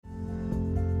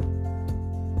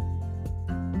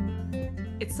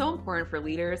It's so important for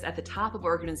leaders at the top of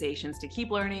organizations to keep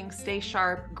learning, stay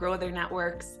sharp, grow their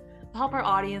networks. To help our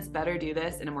audience better do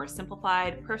this in a more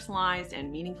simplified, personalized,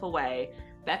 and meaningful way,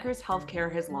 Becker's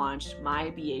Healthcare has launched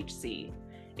My BHC.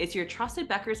 It's your trusted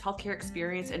Becker's Healthcare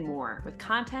experience and more, with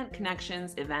content,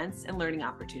 connections, events, and learning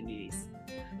opportunities.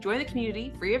 Join the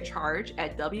community free of charge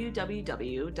at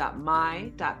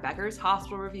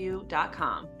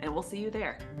www.my.beckershospitalreview.com, and we'll see you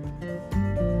there.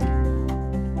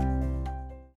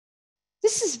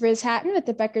 This is Riz Hatton with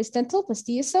the Becker's Dental Plus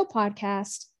DSO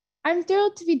podcast. I'm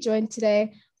thrilled to be joined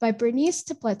today by Bernice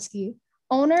Teplitsky,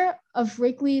 owner of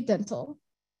Wrigleyville Dental.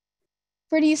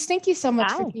 Bernice, thank you so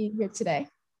much for being here today.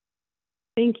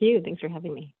 Thank you. Thanks for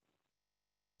having me.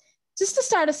 Just to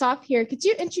start us off here, could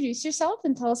you introduce yourself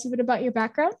and tell us a bit about your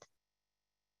background?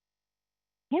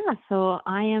 Yeah, so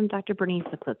I am Dr. Bernice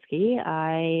Teplitsky.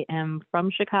 I am from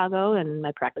Chicago, and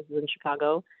my practice is in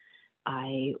Chicago.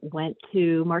 I went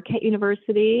to Marquette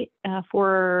University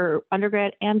for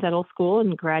undergrad and dental school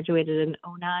and graduated in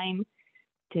 2009,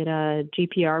 did a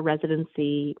GPR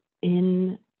residency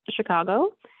in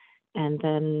Chicago, and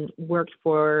then worked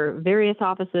for various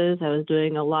offices. I was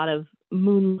doing a lot of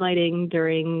moonlighting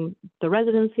during the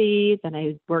residency. Then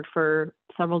I worked for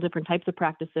several different types of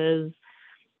practices.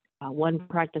 One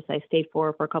practice I stayed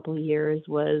for a couple of years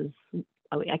was,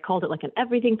 I called it like an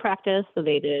everything practice. So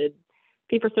they did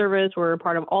fee-for-service, were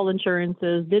part of all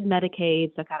insurances, did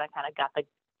Medicaid, so kind of got the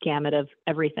gamut of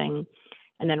everything,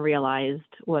 and then realized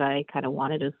what I kind of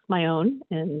wanted as my own.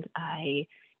 And I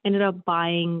ended up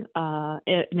buying an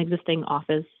existing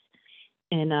office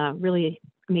in a really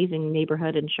amazing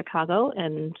neighborhood in Chicago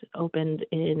and opened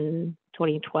in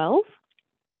 2012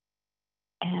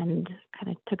 and kind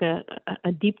of took a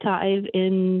deep dive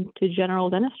into general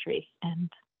dentistry,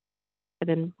 and I've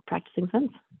been practicing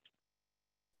since.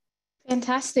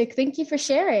 Fantastic. Thank you for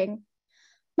sharing.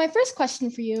 My first question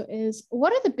for you is,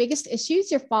 what are the biggest issues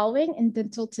you're following in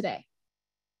dental today?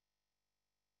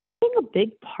 I think a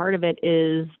big part of it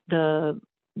is the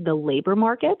labor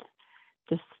market.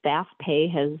 The staff pay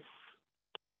has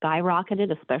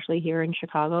skyrocketed, especially here in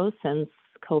Chicago since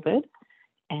COVID,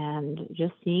 and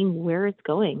just seeing where it's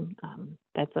going.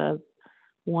 That's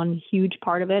one huge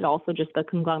part of it. Also, just the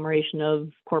conglomeration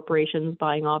of corporations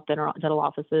buying off dental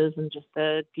offices, and just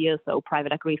the DSO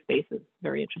private equity space is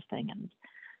very interesting, and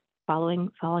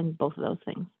following both of those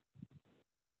things.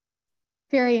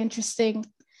 Very interesting.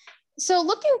 So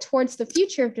looking towards the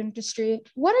future of dentistry,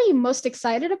 what are you most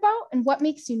excited about and what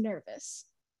makes you nervous?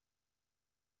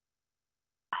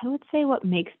 I would say what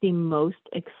makes me most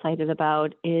excited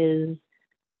about is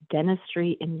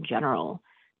dentistry in general.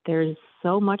 There's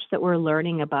so much that we're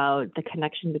learning about the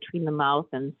connection between the mouth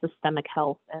and systemic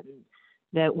health, and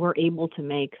that we're able to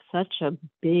make such a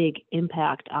big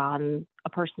impact on a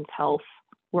person's health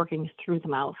working through the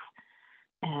mouth.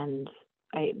 And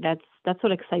that's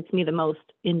what excites me the most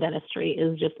in dentistry,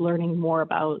 is just learning more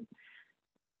about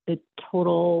the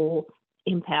total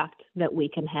impact that we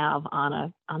can have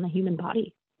on the human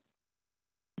body.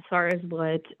 As far as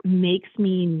what makes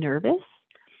me nervous,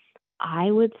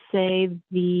 I would say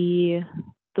the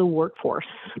workforce.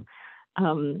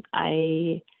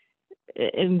 I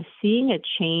am seeing a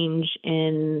change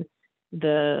in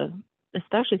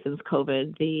especially since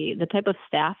COVID, the type of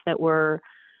staff that we're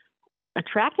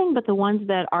attracting, but the ones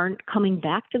that aren't coming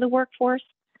back to the workforce.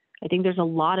 I think there's a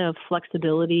lot of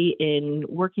flexibility in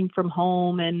working from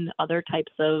home and other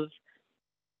types of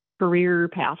career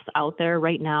paths out there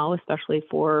right now, especially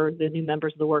for the new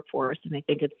members of the workforce. And I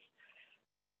think it's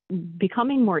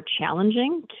becoming more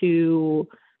challenging to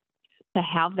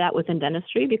have that within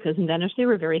dentistry, because in dentistry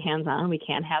we're very hands-on. We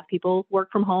can't have people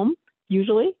work from home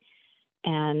usually,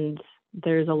 and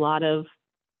there's a lot of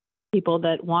people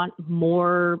that want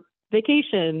more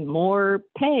vacation, more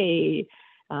pay,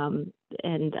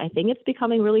 and I think it's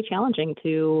becoming really challenging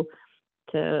to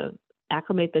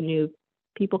acclimate the new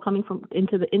people coming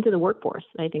into the workforce.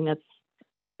 I think that's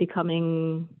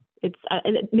becoming. It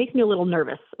makes me a little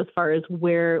nervous as far as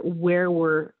where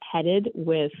we're headed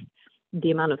with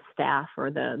the amount of staff, or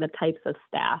the types of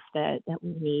staff that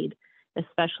we need,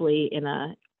 especially in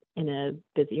a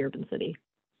busy urban city.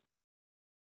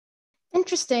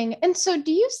 Interesting. And so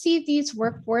do you see these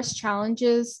workforce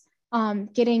challenges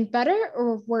getting better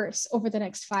or worse over the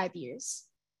next 5 years?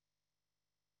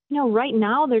 Right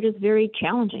now they're just very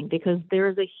challenging, because there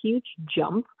is a huge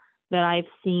jump that I've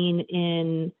seen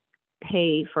in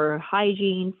pay for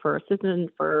hygiene, for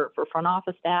assistant, for front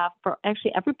office staff, for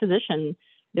actually every position.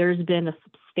 There's been a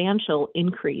substantial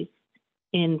increase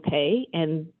in pay,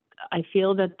 and I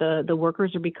feel that the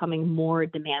workers are becoming more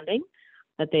demanding,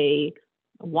 that they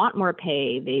want more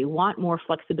pay. They want more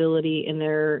flexibility in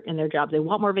their jobs. They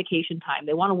want more vacation time.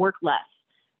 They want to work less.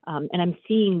 And I'm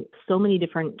seeing so many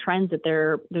different trends that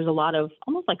there's a lot of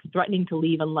almost like threatening to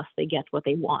leave unless they get what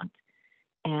they want.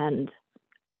 And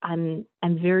I'm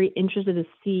very interested to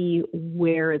see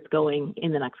where it's going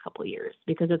in the next couple of years,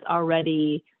 because it's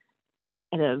already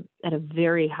at a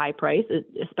very high price,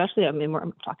 especially, I mean,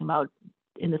 I'm talking about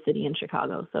in the city in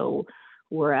Chicago. So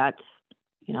we're at,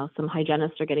 some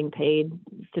hygienists are getting paid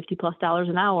 $50+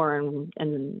 an hour,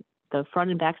 and the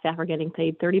front and back staff are getting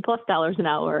paid $30+ an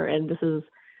hour. And this is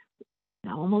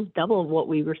almost double what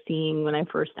we were seeing when I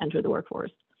first entered the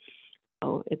workforce.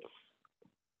 So it's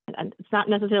not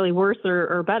necessarily worse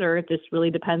or better. It just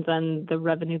really depends on the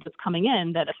revenue that's coming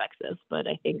in that affects this. But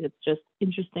I think it's just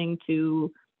interesting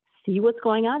to see what's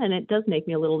going on, and it does make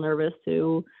me a little nervous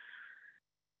to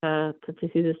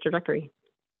see this trajectory.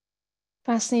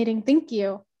 Fascinating. Thank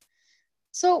you.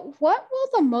 So what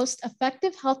will the most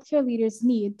effective healthcare leaders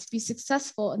need to be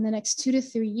successful in the next 2 to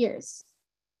 3 years?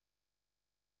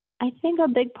 I think a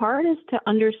big part is to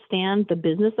understand the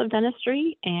business of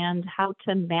dentistry and how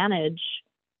to manage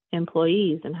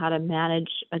employees and how to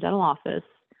manage a dental office.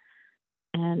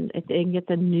 And I think it's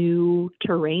a new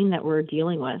terrain that we're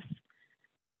dealing with.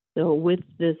 So with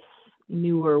this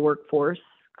newer workforce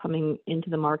coming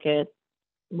into the market,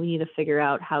 we need to figure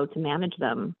out how to manage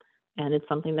them. And it's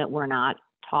something that we're not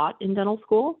taught in dental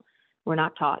school. We're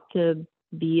not taught to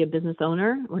be a business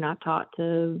owner. We're not taught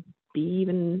to be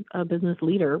even a business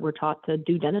leader. We're taught to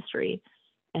do dentistry.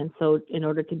 And so in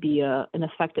order to be an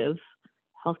effective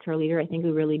healthcare leader, I think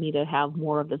we really need to have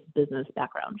more of this business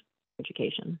background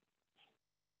education.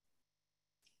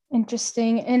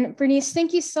 Interesting. And Bernice,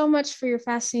 thank you so much for your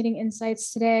fascinating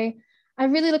insights today. I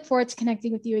really look forward to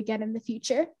connecting with you again in the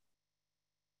future.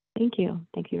 Thank you.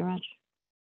 Thank you very much.